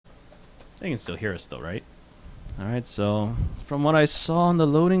They can still hear us though, right? Alright, so from what I saw on the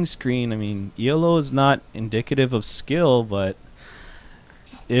loading screen, I mean, ELO is not indicative of skill, but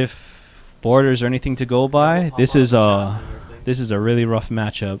if borders are anything to go by, this is a really rough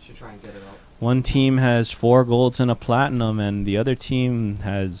matchup. One team has 4 golds and a platinum, and the other team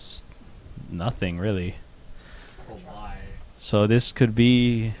has nothing really. So this could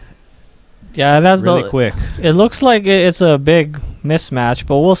be that's really quick. It looks like it's a big mismatch,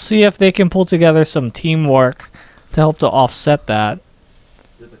 but we'll see if they can pull together some teamwork to help to offset that.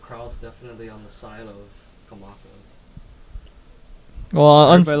 The crowd's definitely on the side of Kamaka's.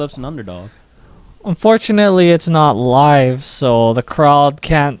 Well, Everybody loves an underdog. Unfortunately, it's not live, so the crowd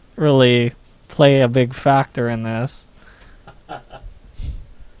can't really play a big factor in this.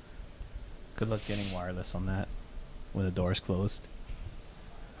 Good luck getting wireless on that when the door's closed.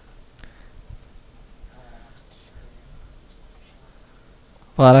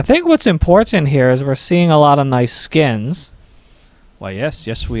 But I think what's important here is we're seeing a lot of nice skins. Why,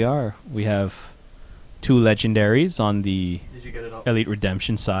 yes, we are. We have 2 legendaries on the Elite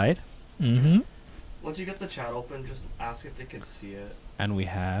Redemption side. Mm-hmm. Once you get the chat open, just ask if they can see it. And we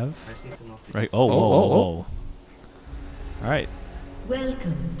have... I just need to know if they Right. can Oh, see whoa. Alright.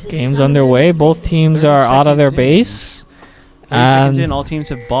 Game's underway. Both teams are out of their base. 30 seconds in, all teams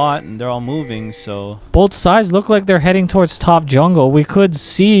have bought, and they're all moving, so... Both sides look like they're heading towards top jungle. We could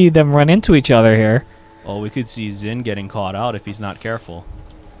see them run into each other here. Oh, we could see Zin getting caught out if he's not careful.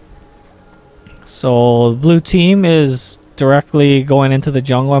 So, the blue team is directly going into the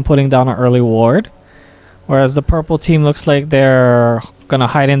jungle and putting down an early ward. Whereas the purple team looks like they're going to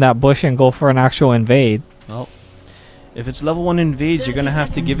hide in that bush and go for an actual invade. Well, if it's level 1 invades, you're going to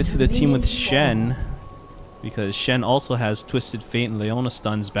have to give it to the team with Shen. Because Shen also has Twisted Fate and Leona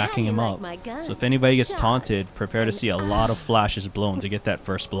stuns backing him up. So if anybody gets taunted, prepare to see a lot of flashes blown to get that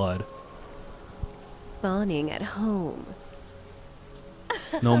first blood. Spawning at home.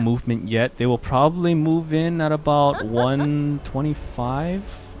 No movement yet. They will probably move in at about 125,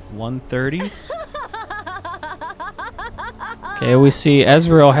 130. Okay, we see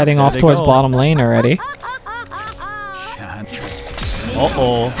Ezreal heading off towards bottom lane already.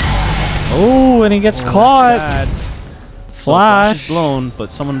 Uh-oh. Oh, and he gets caught. Flash. So is blown,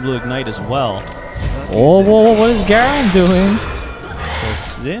 but someone blew Ignite as well. Oh, whoa, what is Garen doing?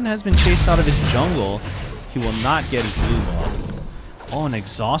 So Zin has been chased out of his jungle. He will not get his blue buff. Oh, an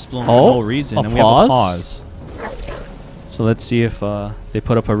exhaust blown for no reason. And we have a pause. So let's see if they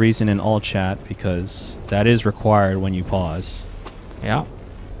put up a reason in all chat, because that is required when you pause. Yeah.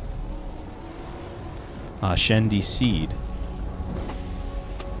 Shen DC'd.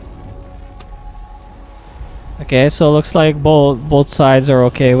 Okay, so it looks like both sides are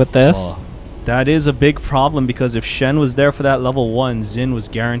okay with this. That is a big problem, because if Shen was there for that level 1, Zin was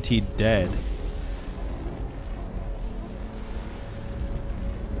guaranteed dead.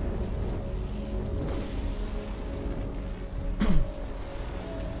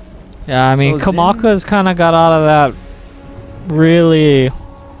 Yeah, I mean, Kamaka's kind of got out of that really,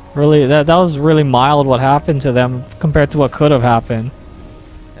 that was really mild what happened to them compared to what could have happened.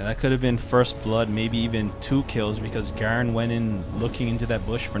 Yeah, that could have been first blood, maybe even 2 kills, because Garen went in looking into that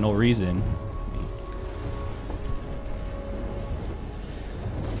bush for no reason.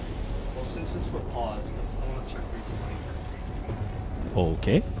 Well, since we're paused, I want to check replay.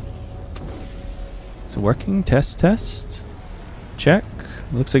 Okay. Is it working? Test. Check.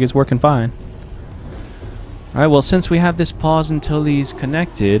 Looks like it's working fine. Alright, well, since we have this pause until he's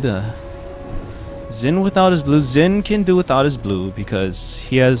connected, Zin without his blue, Zin can do without his blue because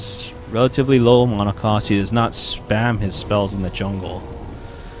he has relatively low mana cost. He does not spam his spells in the jungle.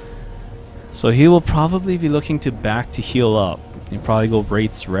 So he will probably be looking to back to heal up. He'll probably go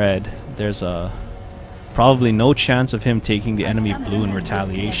Wraith's red. There's probably no chance of him taking the enemy blue in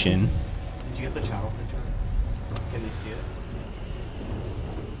retaliation. Did you get the channel picture? Can you see it?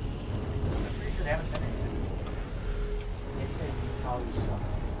 I'm pretty sure they haven't said anything. Maybe say retaliation or something.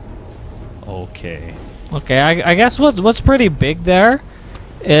 Okay. Okay, I guess what's pretty big there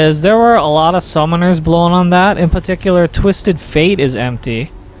is there were a lot of summoners blown on that. In particular, Twisted Fate is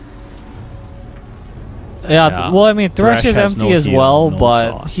empty. Yeah, well, I mean, Thresh is empty as well,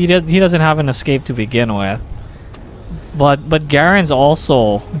 but he doesn't have an escape to begin with. But Garen's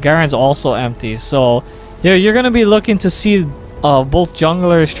also empty. So you're gonna be looking to see both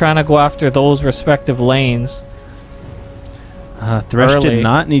junglers trying to go after those respective lanes. Thresh did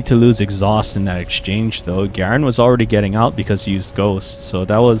not need to lose exhaust in that exchange, though. Garen was already getting out because he used Ghost, so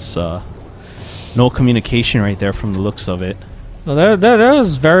that was no communication right there from the looks of it. So there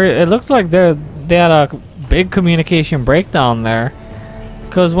was it looks like they had a big communication breakdown there.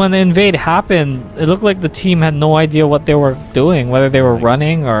 Because when the invade happened, it looked like the team had no idea what they were doing, whether they were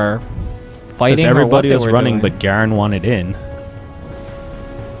running or fighting. Because everybody was running, doing. but Garen wanted in.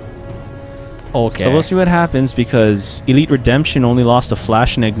 Okay. So we'll see what happens, because Elite Redemption only lost a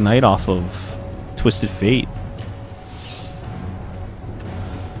Flash and Ignite off of Twisted Fate.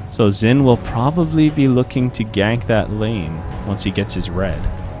 So Xin will probably be looking to gank that lane once he gets his red.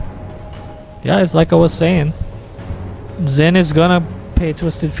 Yeah, it's like I was saying. Xin is gonna pay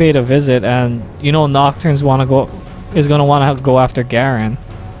Twisted Fate a visit, and you know Nocturne's gonna want to go after Garen.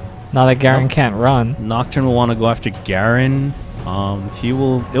 Now that Garen can't run. Nocturne will want to go after Garen. It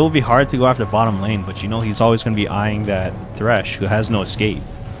will be hard to go after bottom lane, but you know he's always going to be eyeing that Thresh, who has no escape.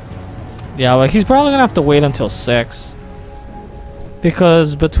 Yeah, like he's probably gonna have to wait until 6.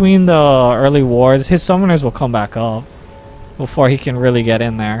 Because between the early wars, his summoners will come back up before he can really get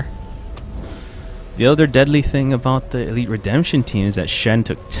in there. The other deadly thing about the Elite Redemption team is that Shen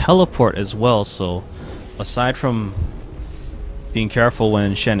took teleport as well, so aside from being careful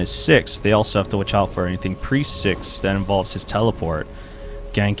when Shen is 6, they also have to watch out for anything pre-6 that involves his teleport,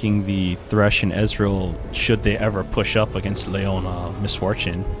 ganking the Thresh and Ezreal should they ever push up against Leona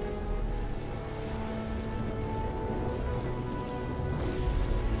Misfortune.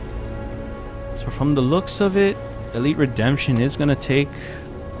 So from the looks of it, Elite Redemption is going to take...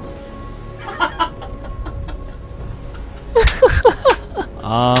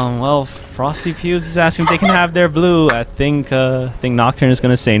 well, Frosty Pubes is asking if they can have their blue. I think Nocturne is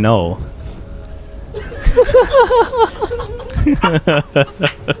going to say no.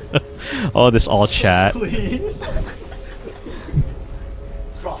 Oh, this all chat. Please.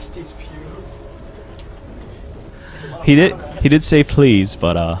 Frosty's pubes. He did say please,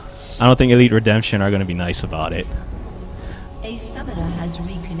 but I don't think Elite Redemption are going to be nice about it. A summoner has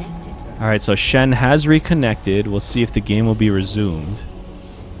reconnected. Alright, so Shen has reconnected. We'll see if the game will be resumed.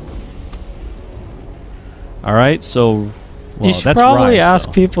 Alright, so... well, you should that's probably Rise, ask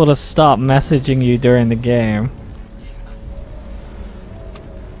so. people to stop messaging you during the game.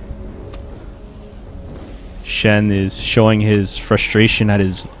 Shen is showing his frustration at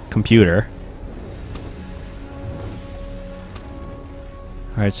his computer.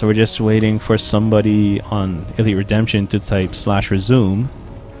 Alright, so we're just waiting for somebody on Elite Redemption to type /resume.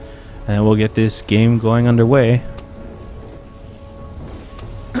 And we'll get this game going underway.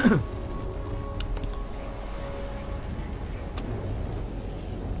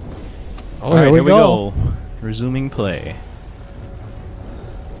 Oh, here we go. Resuming play.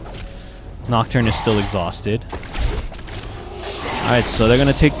 Nocturne is still exhausted. Alright, so they're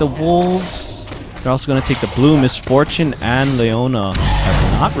going to take the Wolves. They're also going to take the blue. Misfortune and Leona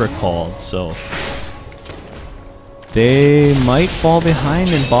have not recalled, so they might fall behind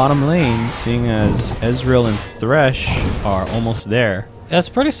in bottom lane, seeing as Ezreal and Thresh are almost there. That's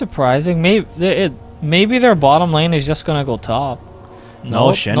pretty surprising. Maybe their bottom lane is just going to go top.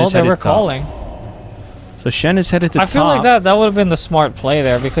 No, Shen is headed recalling. top. So Shen is headed to top. I feel like that would have been the smart play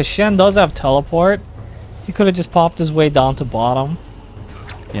there, because Shen does have teleport. He could have just popped his way down to bottom.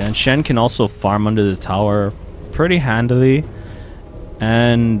 Yeah, and Shen can also farm under the tower pretty handily.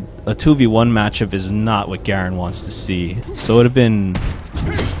 And a 2v1 matchup is not what Garen wants to see. So it would have been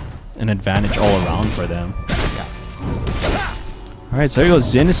an advantage all around for them. Alright, so here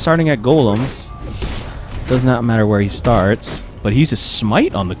goes. Xin is starting at golems. Does not matter where he starts, but he's a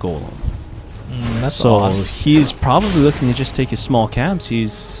smite on the golem. That's so odd. he's probably looking to just take his small camps.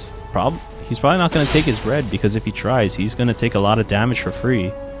 He's probably not going to take his red, because if he tries, he's going to take a lot of damage for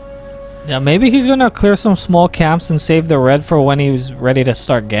free. Yeah, maybe he's going to clear some small camps and save the red for when he's ready to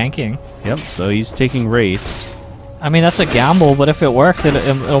start ganking. Yep, so he's taking rates. I mean, that's a gamble, but if it works,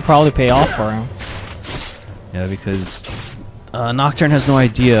 it'll probably pay off for him. Yeah, because Nocturne has no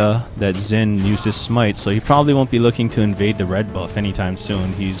idea that Xin uses smite, so he probably won't be looking to invade the red buff anytime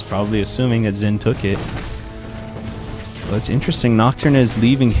soon. He's probably assuming that Xin took it. But it's interesting, Nocturne is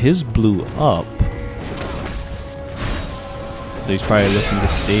leaving his blue up. So he's probably looking to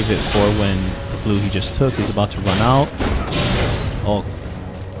save it for when the blue he just took is about to run out. Oh,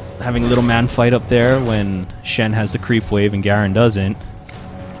 having a little man fight up there when Shen has the creep wave and Garen doesn't.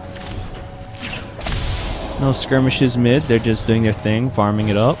 No skirmishes mid, they're just doing their thing, farming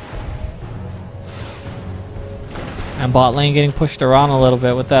it up. And bot lane getting pushed around a little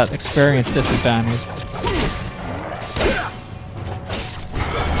bit with that experience disadvantage.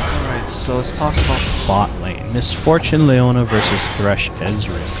 Alright, so let's talk about bot lane. Misfortune Leona versus Thresh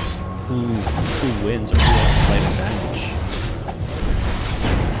Ezreal. Who wins or who has a slight advantage?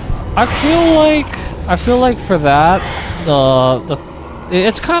 I feel like for that,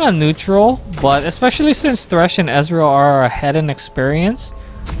 it's kind of neutral, but especially since Thresh and Ezreal are ahead in experience,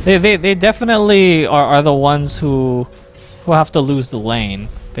 They definitely are the ones who have to lose the lane,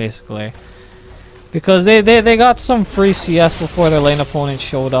 basically. Because they got some free CS before their lane opponents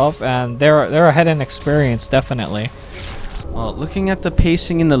showed up, and they're ahead in experience, definitely. Looking at the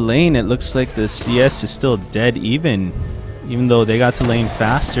pacing in the lane, it looks like the CS is still dead even though they got to lane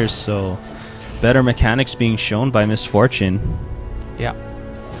faster, so better mechanics being shown by Misfortune. Yeah.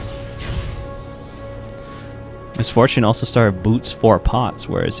 Misfortune also started boots 4 pots,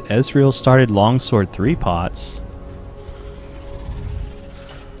 whereas Ezreal started longsword 3 pots.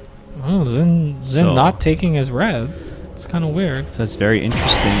 Oh, Zin not taking his red. It's kind of weird. So that's very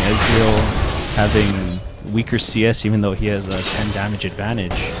interesting. Ezreal having weaker CS even though he has a 10 damage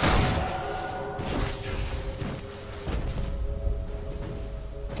advantage.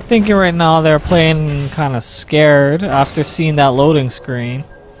 Thinking right now they're playing kind of scared after seeing that loading screen.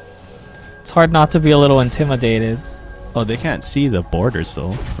 It's hard not to be a little intimidated. Oh, they can't see the borders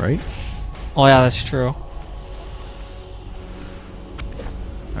though, right? Oh yeah, that's true.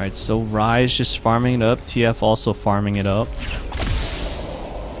 Alright, so Rise just farming it up, TF also farming it up.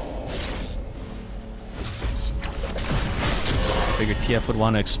 I figured TF would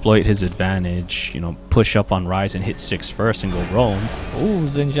want to exploit his advantage, you know, push up on Rise and hit 6 first and go roam. Ooh,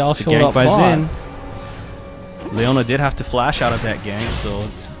 Zinjao showed up by Zin. Leona did have to flash out of that gank, so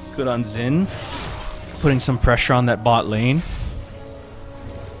it's good on Zin. Putting some pressure on that bot lane.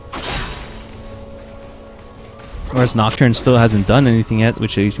 Whereas Nocturne still hasn't done anything yet,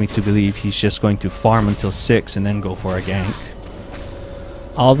 which leads me to believe he's just going to farm until 6 and then go for a gank.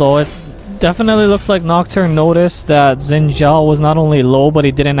 Although it definitely looks like Nocturne noticed that Zinjao was not only low, but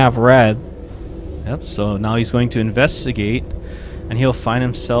he didn't have red. Yep, so now he's going to investigate, and he'll find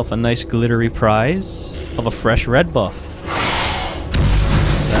himself a nice glittery prize of a fresh red buff.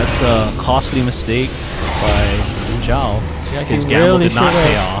 So that's a costly mistake by Zinjao. Yeah, his gamble did not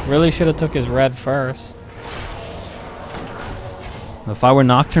pay off. Really should have took his red first. If I were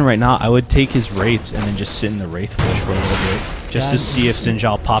Nocturne right now, I would take his Wraiths and then just sit in the Wraith bush for a little bit. Just to see if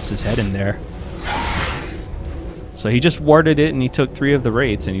Zinjao pops his head in there. So he just warded it and he took 3 of the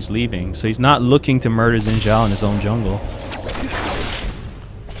Wraiths and he's leaving. So he's not looking to murder Zinjao in his own jungle.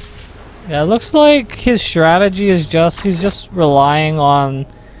 Yeah, it looks like his strategy is he's just relying on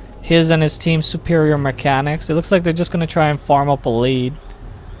his and his team's superior mechanics. It looks like they're just going to try and farm up a lead.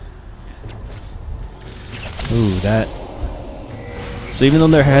 Ooh, that... So even though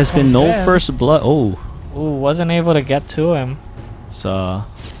there has been no first blood... Oh. Ooh, wasn't able to get to him. It's a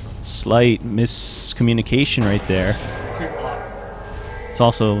slight miscommunication right there. It's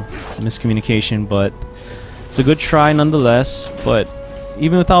also miscommunication, but it's a good try nonetheless. But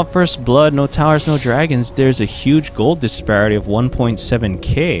even without first blood, no towers, no dragons, there's a huge gold disparity of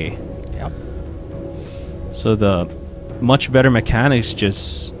 1.7k. Yep. So the much better mechanics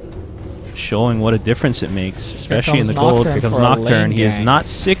just showing what a difference it makes, especially in the gold. Here comes Nocturne. He is not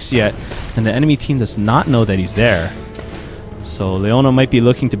 6 yet, and the enemy team does not know that he's there. So Leona might be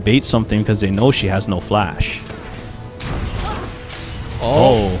looking to bait something because they know she has no flash.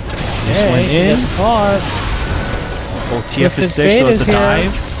 Oh, this went in. Caught. Oh, TF is 6, so it's a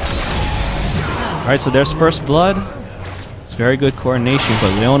dive. Alright, so there's first blood. It's very good coordination,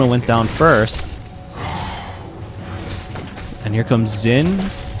 but Leona went down first. And here comes Zin.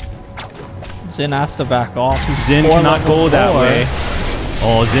 Zin has to back off. Zin cannot go that way.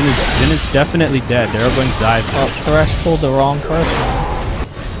 Oh, Zin is definitely dead. They're going to dive. Oh, Thresh pulled the wrong person.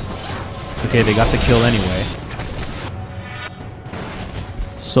 It's okay, they got the kill anyway.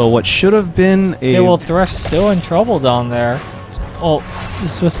 So what should have been a... Yeah, well, Thresh still in trouble down there. Oh,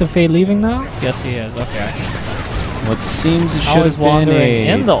 is Twisted Fate leaving now? Yes, he is. Okay. What seems it should have been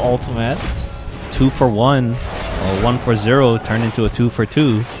in the ultimate. 2 for 1 or 1 for 0 turned into a 2 for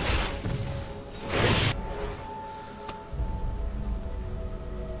 2.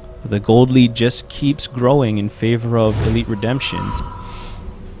 The gold lead just keeps growing in favor of Elite Redemption.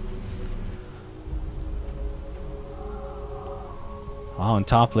 Wow, in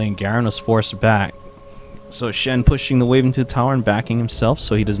top lane, Garen was forced back. So Shen pushing the wave into the tower and backing himself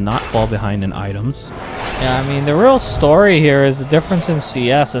so he does not fall behind in items. Yeah, I mean, the real story here is the difference in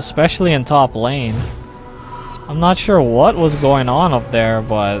CS, especially in top lane. I'm not sure what was going on up there,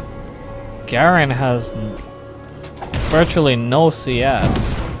 but Garen has virtually no CS.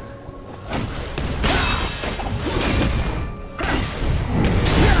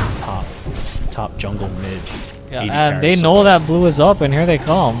 Top jungle mid. Yeah, and they know that blue is up, and here they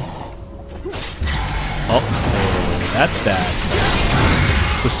come. Oh, that's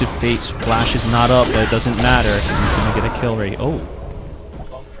bad. Twisted Fate's flash is not up, but it doesn't matter because he's going to get a kill rate. Oh.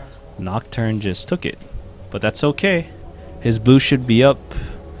 Nocturne just took it. But that's okay. His blue should be up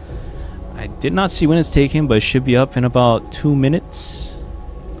I did not see when it's taken, but it should be up in about 2 minutes.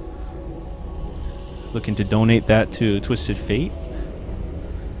 Looking to donate that to Twisted Fate.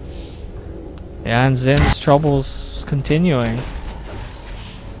 Yeah, and Zin's troubles continuing.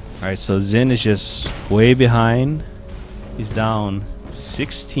 Alright, so Zin is just way behind. He's down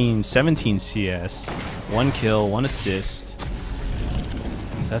 17 CS. 1 kill, 1 assist. So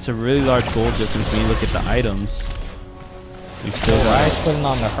that's a really large goal difference when you look at the items. We still got Rise putting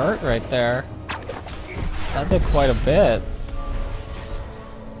on the hurt right there. That did quite a bit.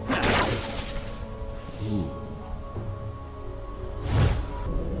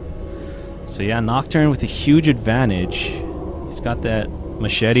 So yeah, Nocturne with a huge advantage. He's got that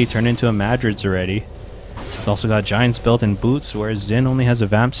machete turned into a Madrid's already. He's also got Giant's Belt and boots, whereas Zin only has a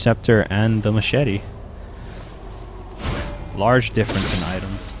Vamp Scepter and the machete. Large difference in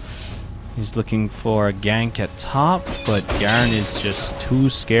items. He's looking for a gank at top, but Garen is just too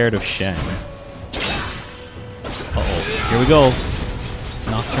scared of Shen. Uh-oh, here we go.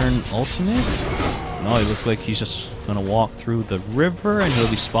 Nocturne ultimate? No, he looks like he's just gonna walk through the river and he'll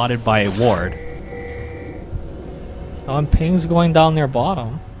be spotted by a ward. Oh, and ping's going down their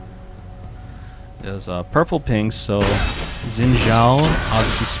bottom. There's a purple ping, so Xin Zhao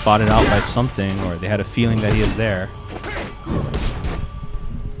obviously spotted out by something, or they had a feeling that he is there.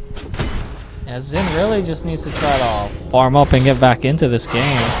 Yeah, Zin really just needs to try to farm up and get back into this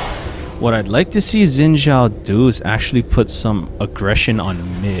game. What I'd like to see Xin Zhao do is actually put some aggression on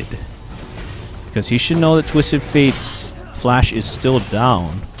mid. Because he should know that Twisted Fate's flash is still down.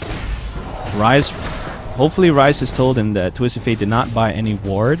 Hopefully Rise has told him that Twisted Fate did not buy any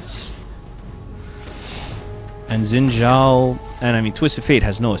wards. And Xin Zhao, and I mean Twisted Fate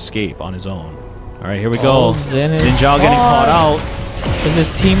has no escape on his own. Alright, here we go. Xin Zhao getting caught out. Is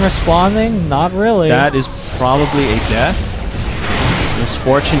his team responding? Not really. That is probably a death.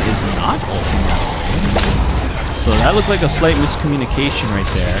 Misfortune is not ulting that way. So that looked like a slight miscommunication right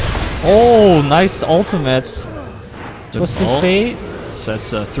there. Oh, nice ultimates. Twisted Fate. So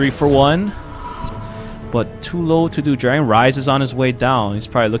that's a 3 for 1. But too low to do Dragon. Rise is on his way down. He's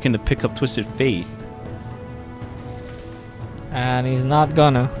probably looking to pick up Twisted Fate. And he's not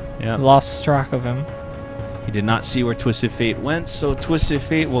gonna. Yeah. Lost track of him. He did not see where Twisted Fate went, so Twisted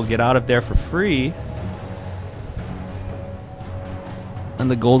Fate will get out of there for free.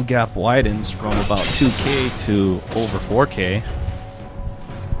 And the gold gap widens from about 2k to over 4k.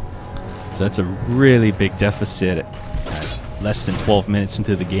 So that's a really big deficit at less than 12 minutes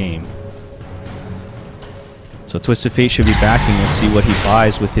into the game. So Twisted Fate should be backing. Let's see what he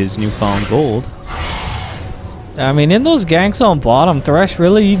buys with his newfound gold. I mean, in those ganks on bottom, Thresh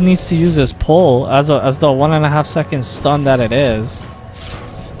really needs to use his pull as the 1.5 second stun that it is.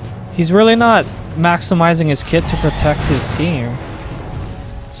 He's really not maximizing his kit to protect his team.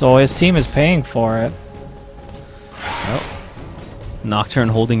 So his team is paying for it. Well, Nocturne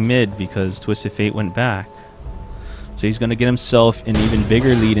holding mid because Twisted Fate went back. So he's going to get himself an even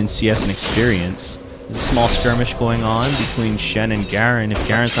bigger lead in CS and experience. There's a small skirmish going on between Shen and Garen. If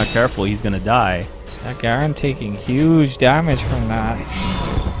Garen's not careful, he's going to die. That Garen taking huge damage from that.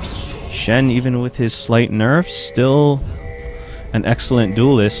 Shen, even with his slight nerfs, still an excellent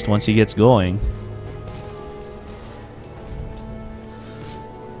duelist once he gets going.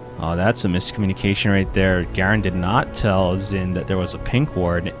 Oh, that's a miscommunication right there. Garen did not tell Xin that there was a pink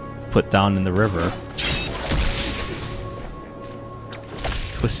ward put down in the river.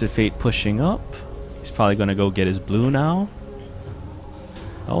 Twisted Fate pushing up. He's probably going to go get his blue now.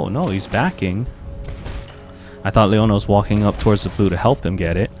 Oh no, he's backing. I thought Leona was walking up towards the blue to help him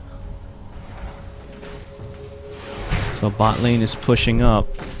get it. So bot lane is pushing up.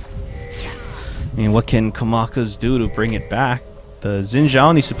 I mean, what can Kamakas do to bring it back? The Xin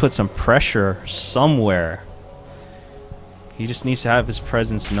Zhao needs to put some pressure somewhere. He just needs to have his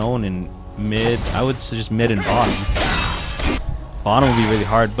presence known in mid. I would suggest mid and bottom. Bottom will be really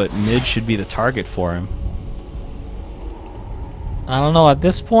hard, but mid should be the target for him. I don't know, at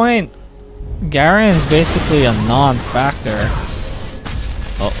this point, Garen's basically a non-factor.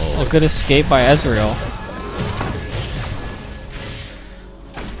 Uh-oh. A good escape by Ezreal.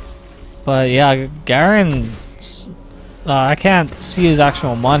 But yeah, Garen's... I can't see his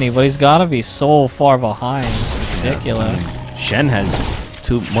actual money, but he's gotta be so far behind. It's ridiculous. Yeah. Shen has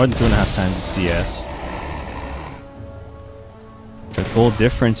more than 2.5 times the CS. The gold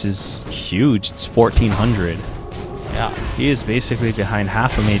difference is huge. It's 1,400. Yeah. He is basically behind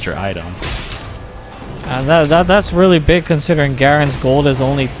half a major item. And that's really big considering Garen's gold is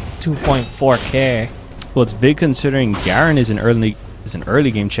only 2.4k. Well, it's big considering Garen is an early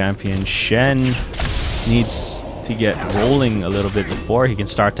game champion. Shen needs to to get rolling a little bit before he can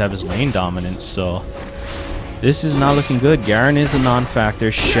start to have his lane dominance. So this is not looking good. Garen is a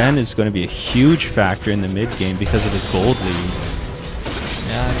non-factor. Shen is going to be a huge factor in the mid game because of his gold lead.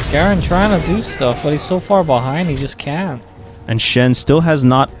 Yeah, Garen trying to do stuff, but he's so far behind he just can't. And Shen still has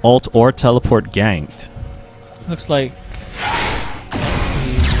not ult or teleport ganked. Looks like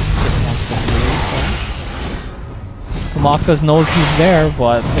he just wants to do it. Kamaka knows he's there,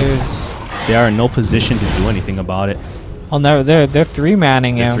 but they are in no position to do anything about it. Oh, they're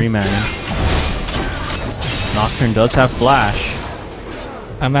 3-manning him. 3-manning. Nocturne does have flash.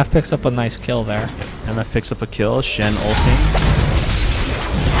 MF picks up a nice kill there. MF picks up a kill. Shen ulting.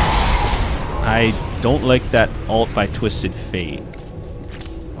 I don't like that ult by Twisted Fate.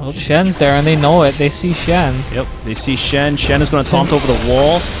 Well, Shen's there and they know it. They see Shen. Yep, they see Shen. Shen is going to taunt over the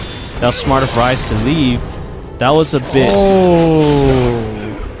wall. That was smart of Rise to leave. That was a bit... Oh!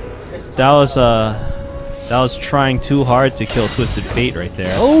 That was trying too hard to kill Twisted Fate right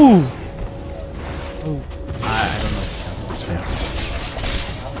there. Oh! I don't know if it counts as a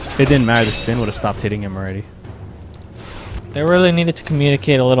spin. It didn't matter. The spin would have stopped hitting him already. They really needed to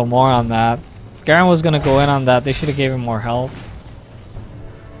communicate a little more on that. If Garen was going to go in on that, they should have gave him more help.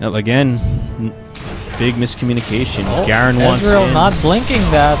 Yep, again, big miscommunication. Oh, Garen wants Ezreal in. not blinking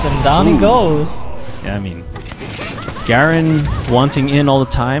that, and down he goes. Yeah, I mean, Garen wanting in all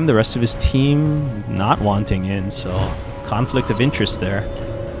the time, the rest of his team not wanting in, so conflict of interest there.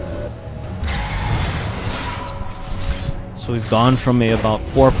 So we've gone from a about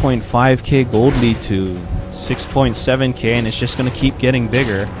 4.5k gold lead to 6.7k, and it's just going to keep getting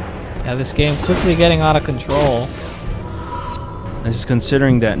bigger. Yeah, this game quickly getting out of control. This is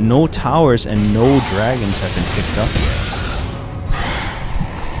considering that no towers and no dragons have been picked up yet.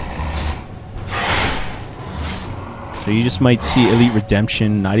 So you just might see Elite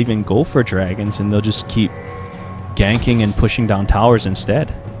Redemption not even go for dragons, and they'll just keep ganking and pushing down towers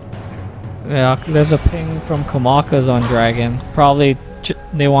instead. Yeah, there's a ping from Kamaka's on Dragon. Probably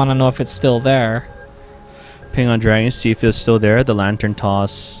they want to know if it's still there. Ping on Dragon, see if it's still there. The Lantern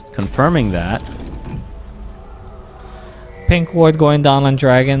Toss confirming that. Pink ward going down on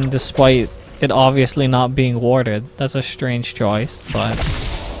Dragon despite it obviously not being warded. That's a strange choice, but...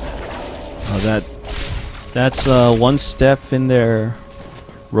 Oh, that's one step in their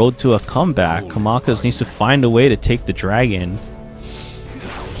road to a comeback. Kamaka needs to find a way to take the Dragon.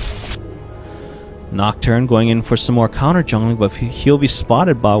 Nocturne going in for some more counter jungling, but he'll be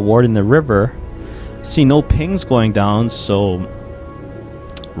spotted by a ward in the river. See no pings going down, so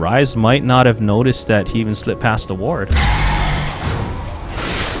Rise might not have noticed that he even slipped past the ward.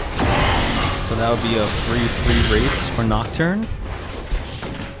 So that would be a free rates for Nocturne.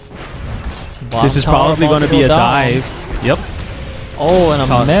 Bottom this is probably going to be a dive. Yep. Oh, and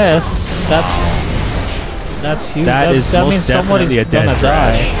a miss. That's huge. That is that most means definitely a dead gonna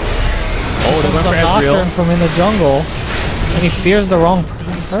die. die. Oh, they went for Nocturne Ezreal. from in the jungle, and he fears the wrong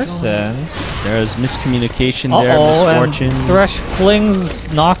person. There's miscommunication there, misfortune. And Thresh flings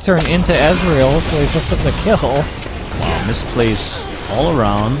Nocturne into Ezreal, so he picks up the kill. Wow, misplays all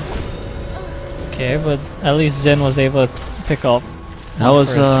around. Okay, but at least Zen was able to pick up. That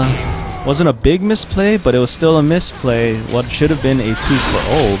was wasn't a big misplay, but it was still a misplay. What should have been a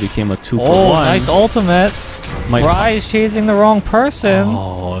 2-for-0 became a 2-for-1. Oh, nice ultimate. Rise chasing the wrong person.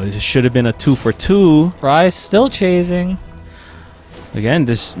 Oh, it should have been a 2-for-2. Rise still chasing. Again,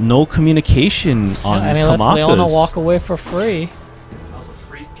 there's no communication on and he lets Kamaka's. Leona walk away for free. That was a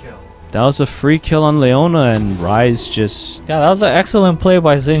free kill. That was a free kill on Leona, and Rise just... Yeah, that was an excellent play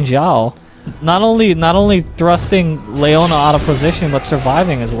by Xin Zhao. Not only thrusting Leona out of position, but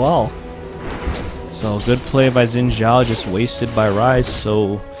surviving as well. So good play by Xin Zhao, just wasted by Rise.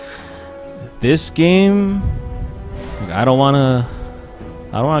 So this game, I don't wanna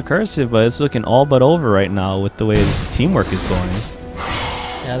curse it, but it's looking all but over right now with the way the teamwork is going.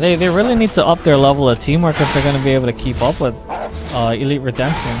 Yeah, they really need to up their level of teamwork if they're gonna be able to keep up with Elite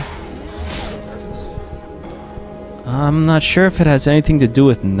Redemption. I'm not sure if it has anything to do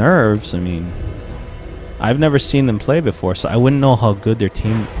with nerves. I mean, I've never seen them play before, so I wouldn't know how good their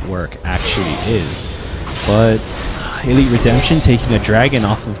teamwork actually is. But Elite Redemption taking a dragon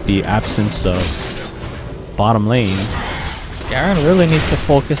off of the absence of bottom lane. Garen really needs to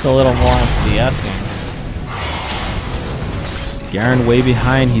focus a little more on CSing. Garen way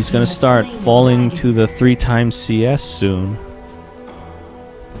behind. He's going to start falling to the 3x CS soon.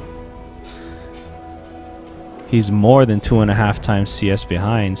 He's more than 2.5x CS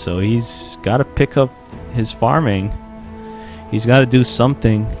behind, so he's got to pick up his farming. He's got to do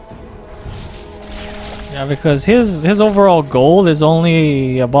something. Yeah, Yeah, because his overall gold is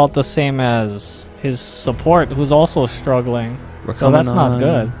only about the same as his support, who's also struggling. So that's not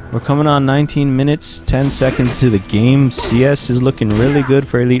good. We're coming on 19 minutes, 10 seconds to the game. CS is looking really good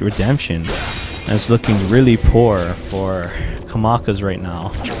for Elite Redemption. And it's looking really poor for Kamakas right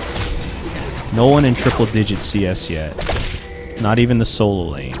now. No one in triple digit CS yet. Not even the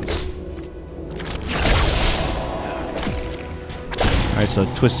solo lanes. Alright,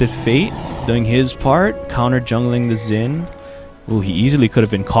 so Twisted Fate doing his part, counter jungling the Xin. Ooh, he easily could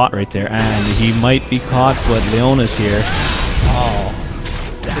have been caught right there, and he might be caught, but Leona's here. Oh,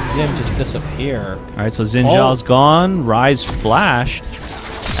 did Xin just disappear? Alright, so Xin Zhao's gone, Rise flashed,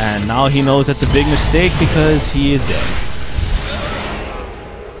 and now he knows that's a big mistake because he is dead.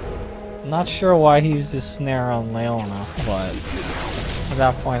 Not sure why he used his snare on Leona, but at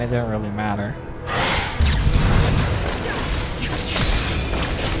that point it didn't really matter.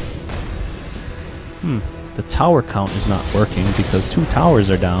 The tower count is not working because 2 towers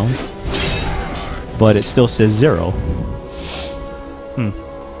are down, but it still says 0.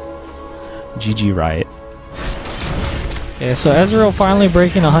 GG Riot. Okay, so Ezreal finally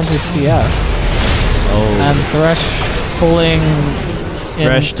breaking 100 CS. Oh. And Thresh pulling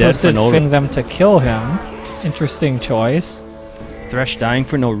Thresh in Twisted Fate them to kill him. Interesting choice. Thresh dying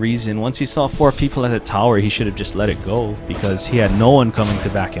for no reason. Once he saw 4 people at the tower, he should have just let it go because he had no one coming to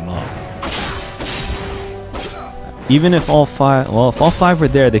back him up. Even if all 5, well, if all 5 were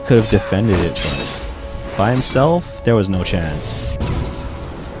there, they could have defended it, but by himself, there was no chance.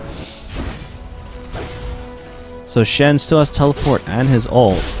 So Shen still has teleport and his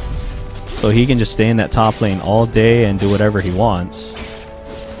ult, so he can just stay in that top lane all day and do whatever he wants.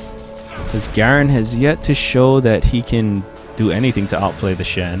 Because Garen has yet to show that he can do anything to outplay the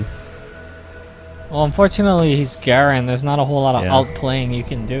Shen. Well, unfortunately, he's Garen. There's not a whole lot of outplaying you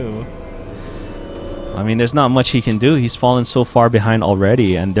can do. I mean, there's not much he can do. He's fallen so far behind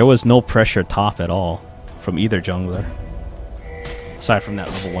already, and there was no pressure top at all from either jungler. Aside from that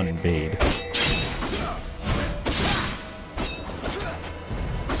level 1 invade.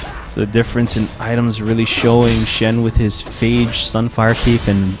 So the difference in items really showing. Shen with his Phage, Sunfire Cape,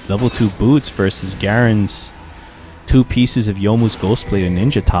 and level 2 boots versus Garen's 2 pieces of Yomu's Ghostblade and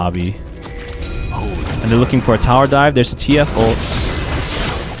Ninja Tabi. And they're looking for a tower dive. There's a TF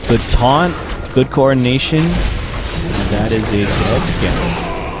ult. Good taunt. Good coordination, and that is a dead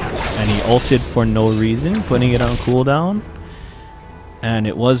Garen. And he ulted for no reason, putting it on cooldown. And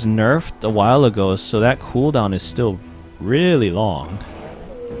it was nerfed a while ago, so that cooldown is still really long.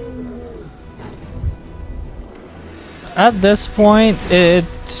 At this point, it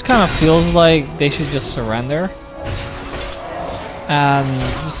just kind of feels like they should just surrender. And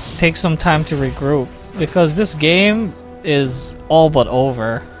just take some time to regroup. Because this game is all but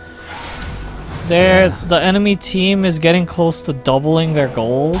over. The enemy team is getting close to doubling their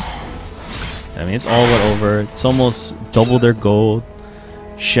gold. I mean, it's all but over. It's almost double their gold.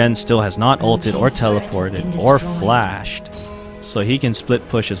 Shen still has not ulted or teleported or flashed, so he can split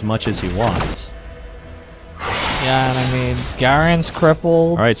push as much as he wants. Yeah, and I mean, Garen's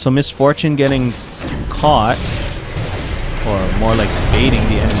crippled. Alright, so Misfortune getting caught, or more like baiting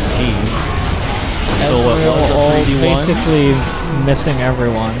the enemy team. So what was a 3v1? Basically missing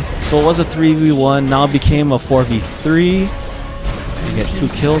everyone. So it was a 3v1, now it became a 4v3. You get 2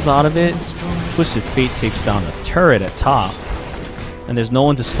 kills out of it. Twisted Fate takes down a turret at top. And there's no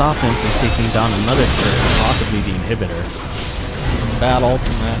one to stop him from taking down another turret, possibly the inhibitor. Bad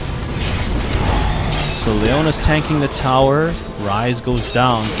ultimate. So Leona's tanking the tower. Rise goes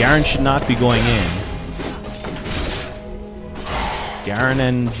down. Garen should not be going in. Garen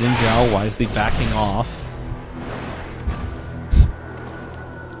and Xin Zhao wisely backing off.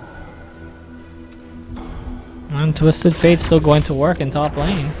 And Twisted Fate's still going to work in top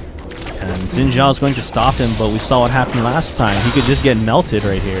lane. And Xin Zhao's going to stop him, but we saw what happened last time. He could just get melted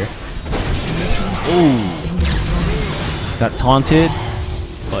right here. Ooh. Got taunted,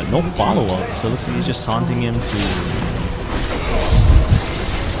 but no follow-up. So it looks like he's just taunting him to...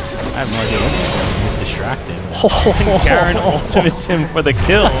 I have no idea what he's doing. He's distracted. Garen ultimates him for the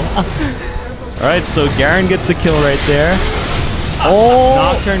kill. Alright, so Garen gets a kill right there.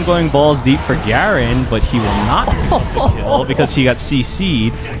 Nocturne going balls deep for Garen, but he will not pick up the kill because he got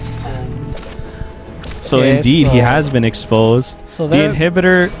CC'd. So okay, indeed, he has been exposed. So the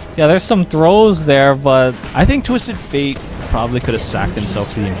inhibitor... Yeah, there's some throws there, but... I think Twisted Fate probably could have sacked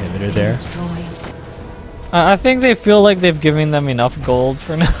himself to the inhibitor there. I think they feel like they've given them enough gold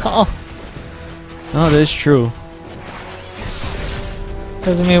for now. No, that is true.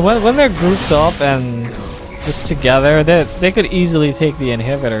 Because, I mean, when they're grouped up and just together, they could easily take the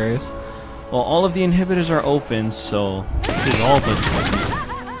inhibitors. Well, all of the inhibitors are open, so this is all but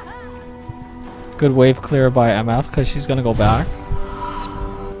good wave clear by MF because she's gonna go back.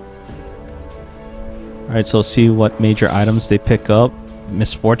 Alright, so see what major items they pick up.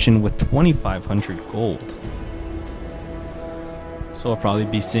 Misfortune with 2,500 gold. So we'll probably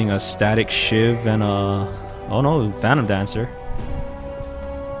be seeing a static shiv and a... oh no, Phantom Dancer.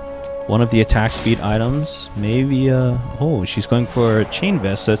 One of the attack speed items. Maybe oh, she's going for a chain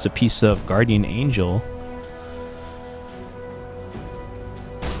vest, so that's a piece of Guardian Angel.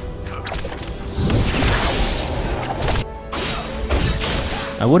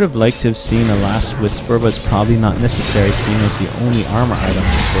 I would have liked to have seen a Last Whisper, but it's probably not necessary, seeing as the only armor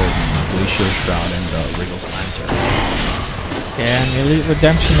items for Glacial Shroud and Wriggle's Lantern. Okay, and Elite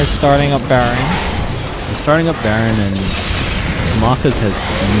Redemption is starting up Baron. They're starting up Baron, and Kamaka's has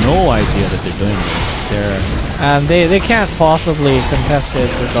no idea that they're doing this. And they can't possibly contest it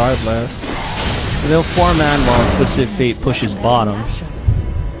regardless. So they'll 4-man while Twisted Fate pushes bottom.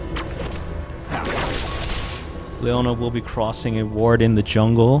 Leona will be crossing a ward in the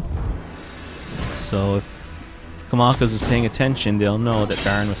jungle. So if Kamaka's is paying attention, they'll know that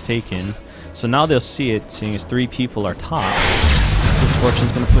Baron was taken. So now they'll see it, seeing as 3 people are top.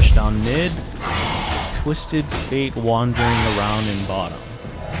 Misfortune's going to push down mid. Twisted Fate wandering around in bottom.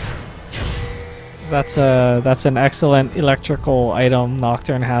 That's an excellent electrical item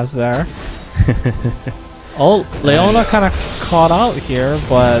Nocturne has there. Oh, Leona kind of caught out here,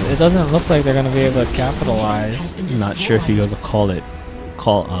 but it doesn't look like they're going to be able to capitalize. I'm not sure if you go to call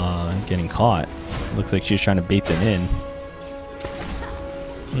getting caught. Looks like she's trying to bait them in.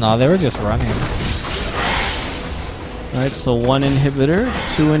 No, they were just running. Alright, so 1 inhibitor,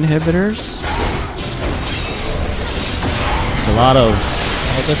 2 inhibitors. There's a lot of...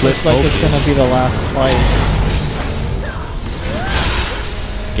 well, this looks like it's going to be the last fight.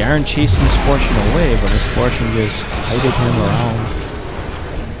 Garen chased Misfortune away, but Misfortune just kited him around.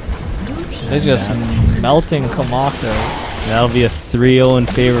 They're just melting Kamakas. That'll be a 3-0 in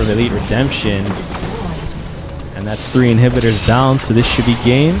favor of Elite Redemption. And that's 3 inhibitors down, so this should be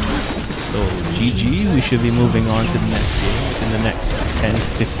game. So GG, we should be moving on to the next game within the next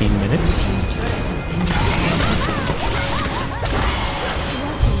 10-15 minutes.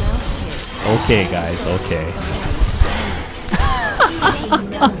 Okay guys, okay.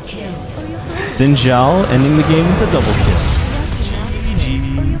 Xin Zhao ending the game with a double kill.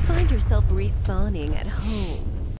 Or you'll find yourself respawning at home.